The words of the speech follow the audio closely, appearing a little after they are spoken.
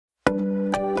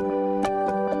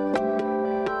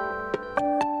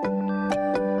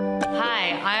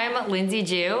I'm Lindsay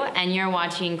Joo, and you're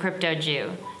watching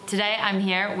CryptoJoo. Today I'm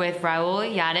here with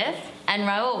Rahul Yadav. And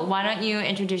Rahul, why don't you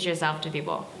introduce yourself to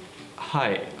people?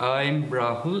 Hi, I'm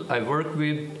Rahul. I work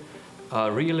with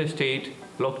a real estate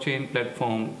blockchain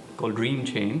platform called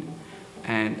CHAIN,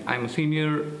 and I'm a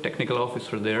senior technical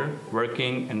officer there,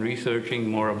 working and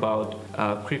researching more about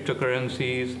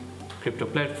cryptocurrencies, crypto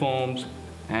platforms,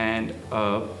 and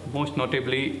most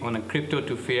notably on a crypto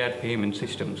to fiat payment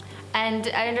systems. And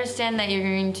I understand that you're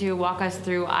going to walk us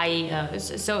through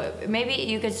IEOs. So maybe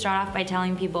you could start off by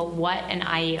telling people what an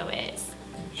IEO is.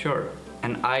 Sure.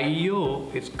 An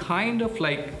IEO is kind of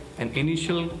like an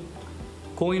initial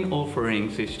coin offering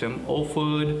system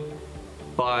offered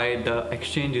by the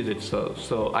exchanges itself.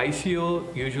 So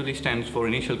ICO usually stands for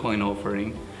initial coin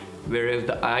offering, whereas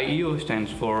the IEO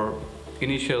stands for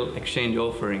initial exchange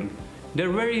offering. They're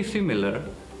very similar,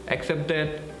 except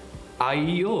that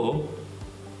IEO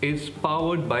is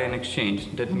powered by an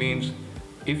exchange. That means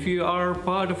if you are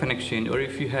part of an exchange, or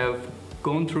if you have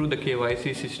gone through the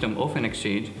KYC system of an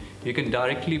exchange, you can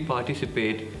directly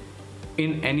participate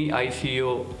in any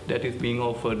ICO that is being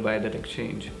offered by that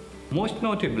exchange. Most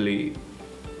notably,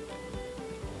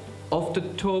 of the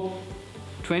top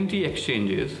 20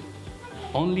 exchanges,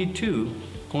 only 2,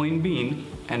 Coinbase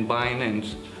and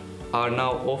Binance, are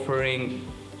now offering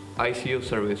ICO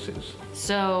services.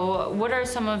 So what are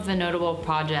some of the notable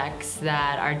projects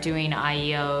that are doing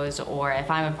IEOs, or if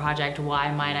I'm a project,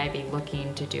 why might I be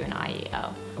looking to do an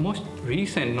IEO? Most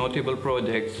recent notable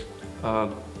projects,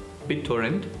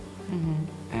 BitTorrent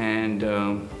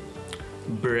and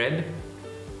Bread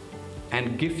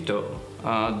and Gifto.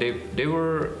 They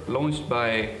were launched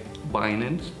by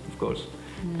Binance, of course,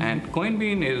 and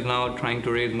Coinbase is now trying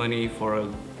to raise money for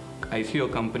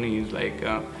ICO companies like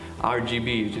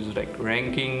RGB, which is like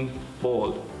Ranking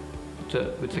Ball.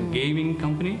 It's a gaming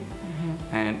company,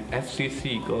 and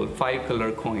FCC called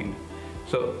 5-Color Coin.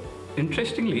 So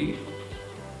interestingly,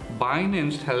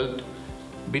 Binance helped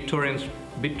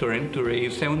BitTorrent to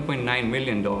raise $7.9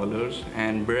 million,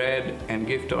 and Bread and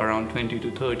Gift around $20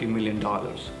 to $30 million.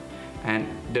 And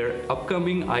their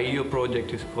upcoming IEO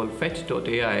project is called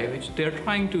Fetch.ai, which they're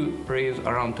trying to raise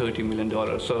around $30 million.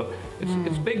 So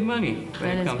it's big money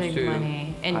when it comes to big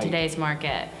money in today's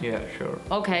market. Yeah, sure.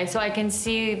 Okay, so I can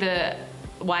see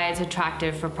why it's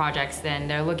attractive for projects then.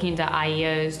 They're looking to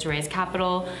IEOs to raise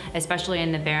capital, especially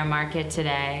in the bear market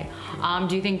today.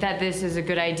 Do you think that this is a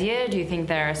good idea? Do you think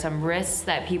there are some risks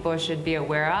that people should be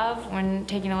aware of when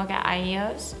taking a look at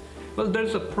IEOs? Well,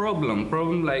 there's a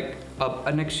problem like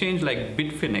an exchange like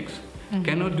Bitfinex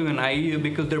cannot do an IEO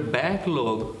because their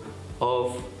backlog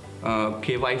of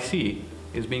KYC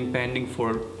is being pending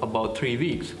for about 3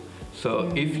 weeks.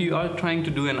 So if you are trying to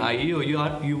do an IEO,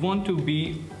 you want to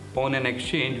be on an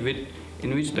exchange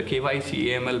in which the KYC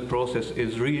AML process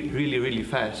is really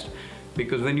fast.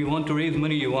 Because when you want to raise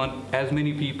money, you want as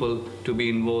many people to be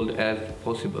involved as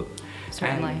possible.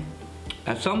 Certainly.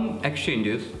 And some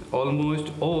exchanges,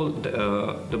 almost all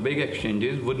the big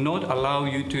exchanges, would not allow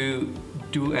you to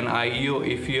do an IEO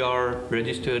if you are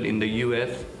registered in the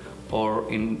US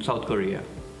or in South Korea.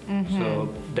 So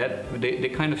that they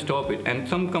kind of stop it. And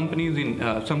some companies in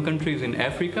some countries in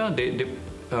Africa,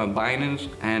 Binance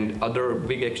and other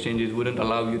big exchanges wouldn't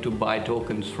allow you to buy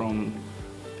tokens from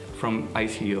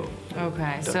ICO.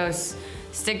 Okay, so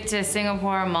stick to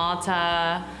Singapore,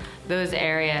 Malta, those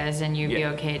areas, and you'd be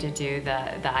okay to do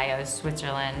the IEOs,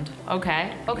 Switzerland.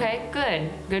 Okay,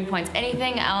 good points.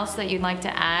 Anything else that you'd like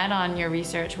to add on your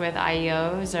research with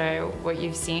IEOs or what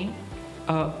you've seen?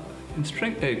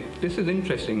 This is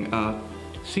interesting.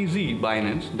 CZ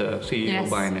Binance, the CEO of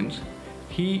Binance,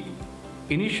 he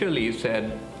initially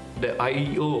said the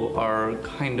IEO are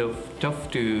kind of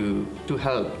tough to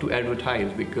help, to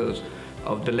advertise because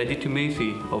of the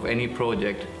legitimacy of any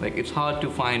project. Like it's hard to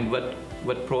find what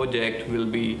project will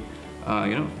be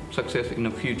success in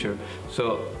the future.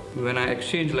 So when an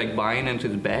exchange like Binance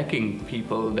is backing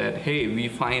people that, hey, we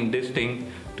find this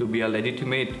thing to be a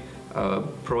legitimate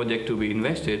project to be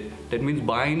invested, that means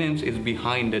Binance is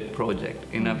behind that project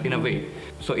in a way.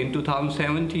 So in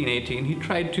 2017-18, he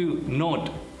tried to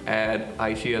not add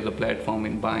ICO as a platform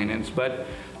in Binance, but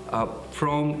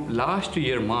from last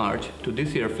year March to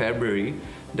this year February,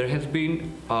 there has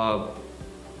been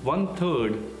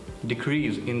 1/3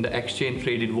 decrease in the exchange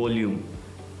traded volume.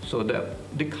 So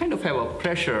they kind of have a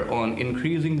pressure on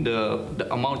increasing the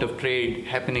amount of trade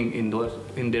happening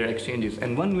in their exchanges.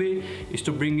 And one way is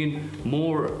to bring in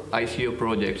more ICO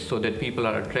projects so that people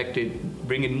are attracted,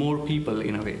 bring in more people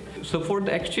in a way. So for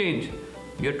the exchange,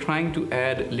 you're trying to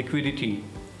add liquidity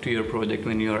to your project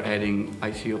when you are adding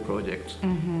ICO projects.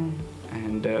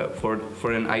 And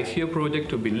for an ICO project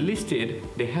to be listed,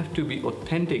 they have to be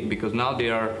authentic because now they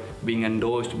are being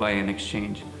endorsed by an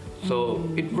exchange. So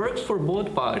it works for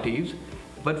both parties,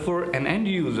 but for an end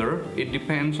user, it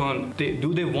depends on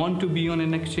do they want to be on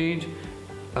an exchange,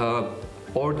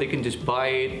 or they can just buy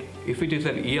it. If it is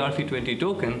an ERC20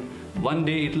 token, one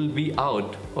day it will be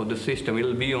out of the system. It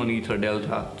will be on Ether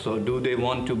Delta. So do they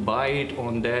want to buy it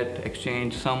on that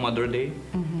exchange some other day?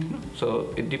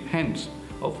 So it depends.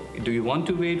 Do you want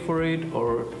to wait for it,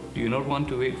 or do you not want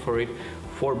to wait for it?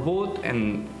 For both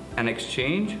an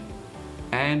exchange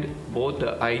and both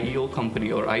the IEO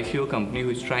company or ICO company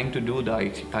who is trying to do the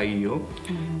IEO,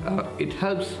 it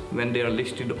helps when they are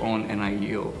listed on an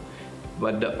IEO.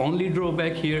 But the only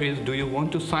drawback here is, do you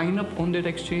want to sign up on that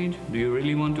exchange? Do you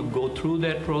really want to go through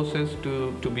that process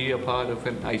to be a part of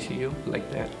an ICO like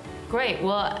that? Great.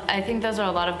 Well, I think those are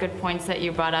a lot of good points that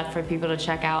you brought up for people to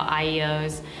check out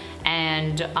IEOs.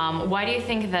 And why do you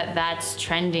think that that's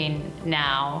trending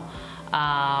now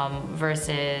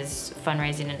versus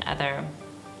fundraising and other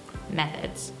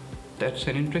methods? That's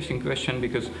an interesting question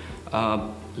because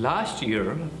last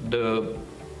year the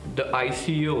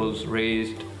ICOs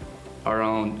raised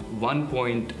around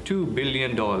 $1.2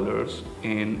 billion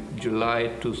in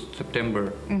July to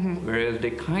September, whereas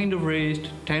they kind of raised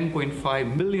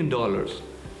 $10.5 million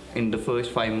in the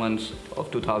first 5 months of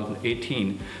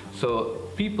 2018. So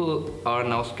people are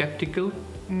now skeptical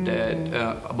that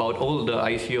about all the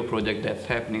ICO project that's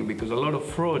happening, because a lot of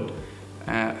fraud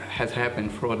has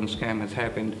happened, fraud and scam has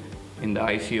happened in the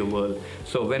ICO world.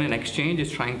 So when an exchange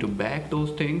is trying to back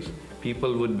those things,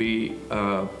 people would be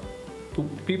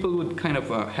kind of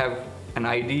have an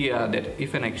idea that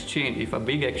if a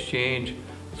big exchange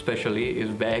especially is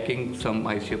backing some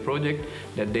ICO project,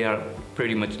 that they are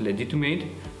pretty much legitimate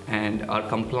and are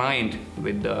compliant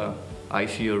with the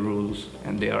ICO rules,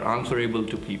 and they are answerable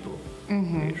to people.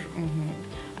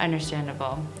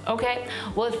 Understandable. Okay,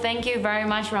 well, thank you very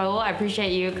much, Rahul. I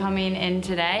appreciate you coming in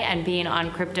today and being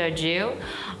on CryptoJoo.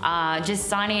 Just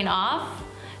signing off.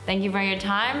 Thank you for your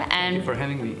time, and thank you for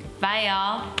having me. Bye,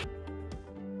 y'all.